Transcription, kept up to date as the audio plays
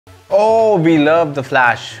Oh, we love the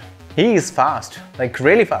Flash. He is fast, like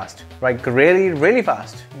really fast, like really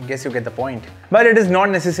fast. Guess you get the point. But it is not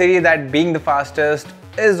necessary that being the fastest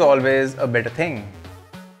is always a better thing,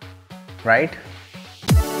 right?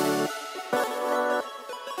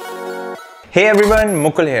 Hey everyone,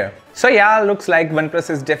 Mukul here. So yeah, looks like OnePlus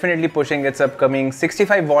is definitely pushing its upcoming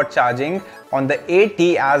 65-watt charging on the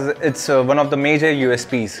 8T as it's one of the major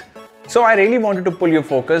USPs. So I really wanted to pull your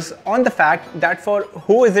focus on the fact that for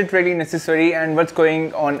who is it really necessary and what's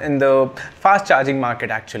going on in the fast charging market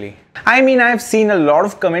actually. I mean, I've seen a lot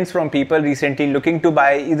of comments from people recently looking to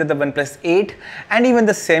buy either the OnePlus 8 and even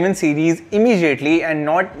the 7 series immediately and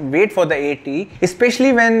not wait for the 8T,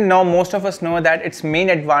 especially when now most of us know that its main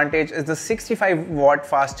advantage is the 65-watt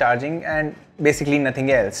fast charging and basically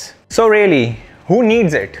nothing else. So really, who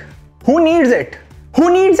needs it? Who needs it?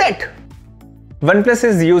 Who needs it? OnePlus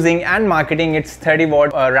is using and marketing its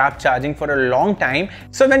 30-watt rapid charging for a long time.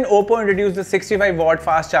 So when Oppo introduced the 65-watt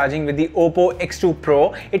fast charging with the Oppo X2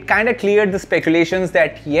 Pro, it kind of cleared the speculations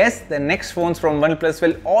that yes, the next phones from OnePlus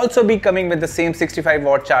will also be coming with the same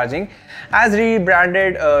 65-watt charging as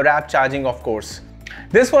rebranded rapid charging, of course.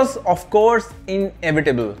 This was of course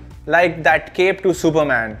inevitable, like that cape to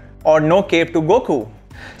Superman or no cape to Goku.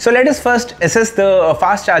 So let us first assess the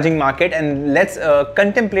fast charging market and let's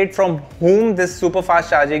contemplate from whom this super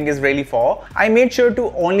fast charging is really for. I made sure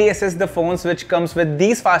to only assess the phones which comes with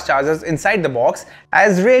these fast chargers inside the box,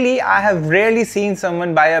 as really I have rarely seen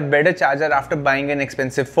someone buy a better charger after buying an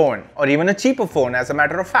expensive phone or even a cheaper phone, as a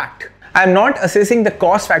matter of fact. I am not assessing the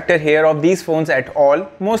cost factor here of these phones at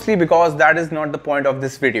all, mostly because that is not the point of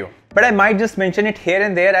this video. But I might just mention it here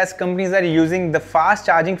and there as companies are using the fast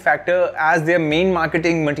charging factor as their main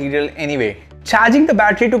marketing material anyway. Charging the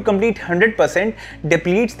battery to complete 100%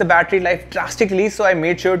 depletes the battery life drastically, so I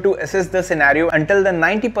made sure to assess the scenario until the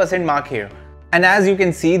 90% mark here. And as you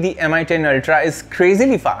can see, the Mi10 Ultra is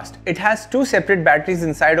crazily fast. It has two separate batteries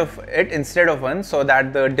inside of it instead of one, so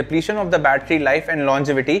that the depletion of the battery life and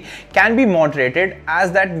longevity can be moderated,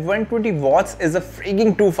 as that 120 watts is a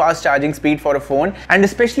freaking too fast charging speed for a phone and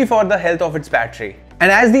especially for the health of its battery.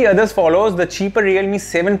 And as the others follows, the cheaper Realme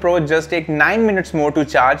 7 Pro just take 9 minutes more to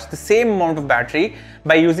charge the same amount of battery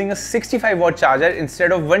by using a 65-watt charger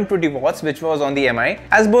instead of 120 watts which was on the Mi.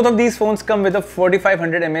 As both of these phones come with a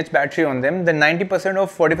 4500 mAh battery on them, the 90% of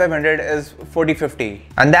 4500 is 4050.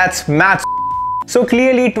 And that's maths. So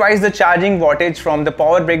clearly twice the charging wattage from the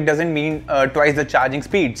power brick doesn't mean twice the charging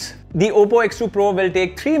speeds. The Oppo X2 Pro will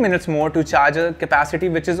take 3 minutes more to charge a capacity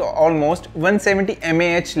which is almost 170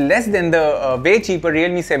 mAh less than the way cheaper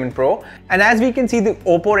Realme 7 Pro. And as we can see, the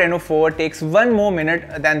Oppo Reno 4 takes 1 more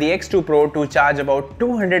minute than the X2 Pro to charge about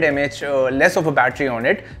 200 mAh less of a battery on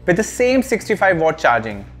it with the same 65-watt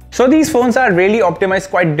charging. So these phones are really optimized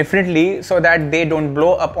quite differently so that they don't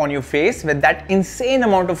blow up on your face with that insane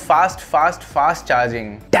amount of fast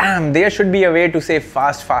charging. Damn, there should be a way to say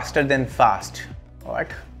fast faster than fast. What?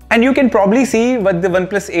 And you can probably see what the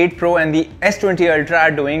OnePlus 8 Pro and the S20 Ultra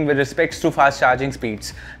are doing with respects to fast charging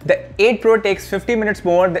speeds. The 8 Pro takes 50 minutes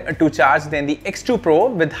more to charge than the X2 Pro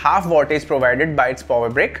with half wattage provided by its power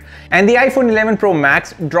brick. And the iPhone 11 Pro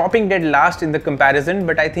Max dropping dead last in the comparison,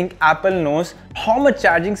 but I think Apple knows how much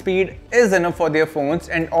charging speed is enough for their phones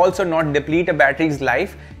and also not deplete a battery's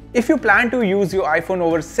life if you plan to use your iPhone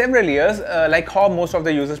over several years, like how most of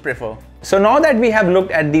the users prefer. So now that we have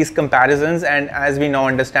looked at these comparisons and as we now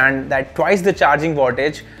understand that twice the charging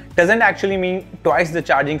wattage doesn't actually mean twice the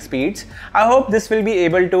charging speeds, I hope this will be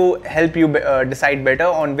able to help you decide better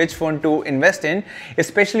on which phone to invest in,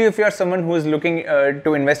 especially if you are someone who is looking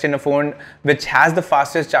to invest in a phone which has the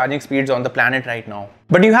fastest charging speeds on the planet right now.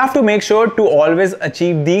 But you have to make sure to always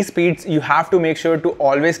achieve these speeds. You have to make sure to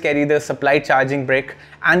always carry the supply charging brick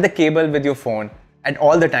and the cable with your phone at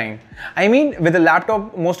all the time. I mean, with a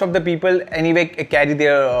laptop, most of the people anyway carry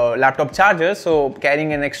their laptop charger, so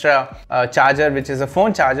carrying an extra charger which is a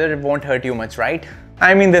phone charger, it won't hurt you much, right?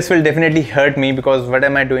 I mean, this will definitely hurt me because what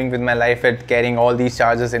am I doing with my life at carrying all these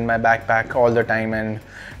chargers in my backpack all the time and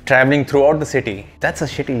traveling throughout the city? That's a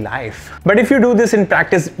shitty life. But if you do this in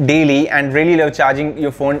practice daily and really love charging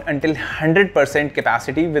your phone until 100%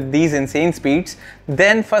 capacity with these insane speeds,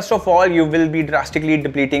 then first of all, you will be drastically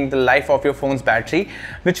depleting the life of your phone's battery,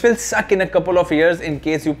 which will suck in a couple of years in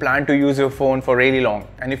case you plan to use your phone for really long.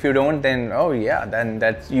 And if you don't, then oh yeah, then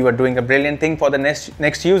you are doing a brilliant thing for the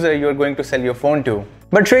next user you are going to sell your phone to.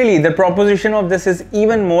 But really, the proposition of this is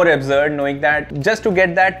even more absurd, knowing that just to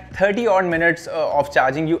get that 30 odd minutes of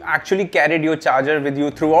charging, you actually carried your charger with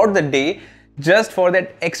you throughout the day just for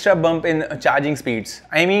that extra bump in charging speeds.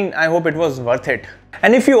 I mean, I hope it was worth it.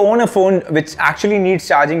 And if you own a phone which actually needs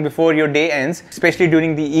charging before your day ends, especially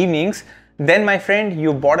during the evenings, then my friend,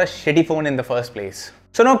 you bought a shitty phone in the first place.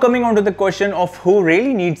 So now coming on to the question of who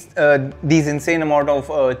really needs these insane amount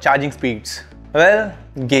of charging speeds. Well,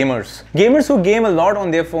 gamers. Gamers who game a lot on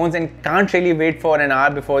their phones and can't really wait for an hour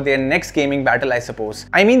before their next gaming battle, I suppose.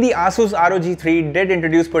 I mean, the Asus ROG 3 did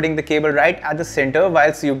introduce putting the cable right at the center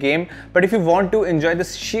whilst you game, but if you want to enjoy the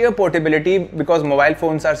sheer portability because mobile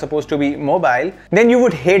phones are supposed to be mobile, then you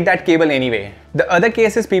would hate that cable anyway. The other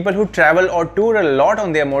case is people who travel or tour a lot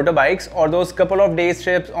on their motorbikes or those couple of days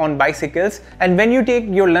trips on bicycles, and when you take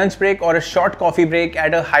your lunch break or a short coffee break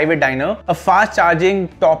at a highway diner, a fast charging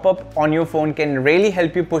top up on your phone can really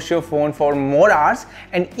help you push your phone for more hours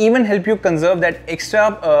and even help you conserve that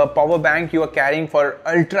extra power bank you are carrying for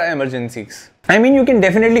ultra emergencies. I mean, you can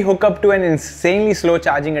definitely hook up to an insanely slow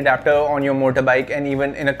charging adapter on your motorbike and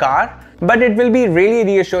even in a car, but it will be really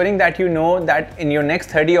reassuring that you know that in your next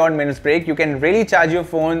 30 odd minutes break, you can really charge your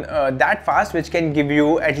phone that fast, which can give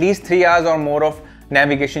you at least 3 hours or more of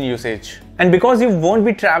navigation usage. And because you won't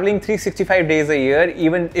be traveling 365 days a year,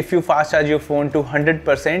 even if you fast charge your phone to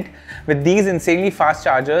 100%, with these insanely fast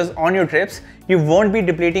chargers on your trips, you won't be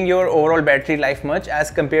depleting your overall battery life much as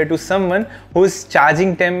compared to someone who's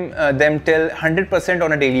charging them till 100%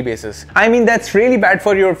 on a daily basis. I mean, that's really bad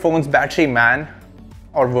for your phone's battery, man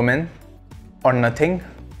or woman or nothing.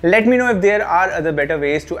 Let me know if there are other better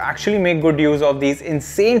ways to actually make good use of these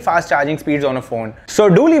insane fast charging speeds on a phone. So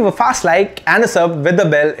do leave a fast like and a sub with the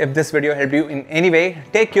bell if this video helped you in any way.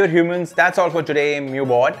 Take care, humans. That's all for today.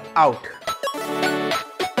 Mewbot out.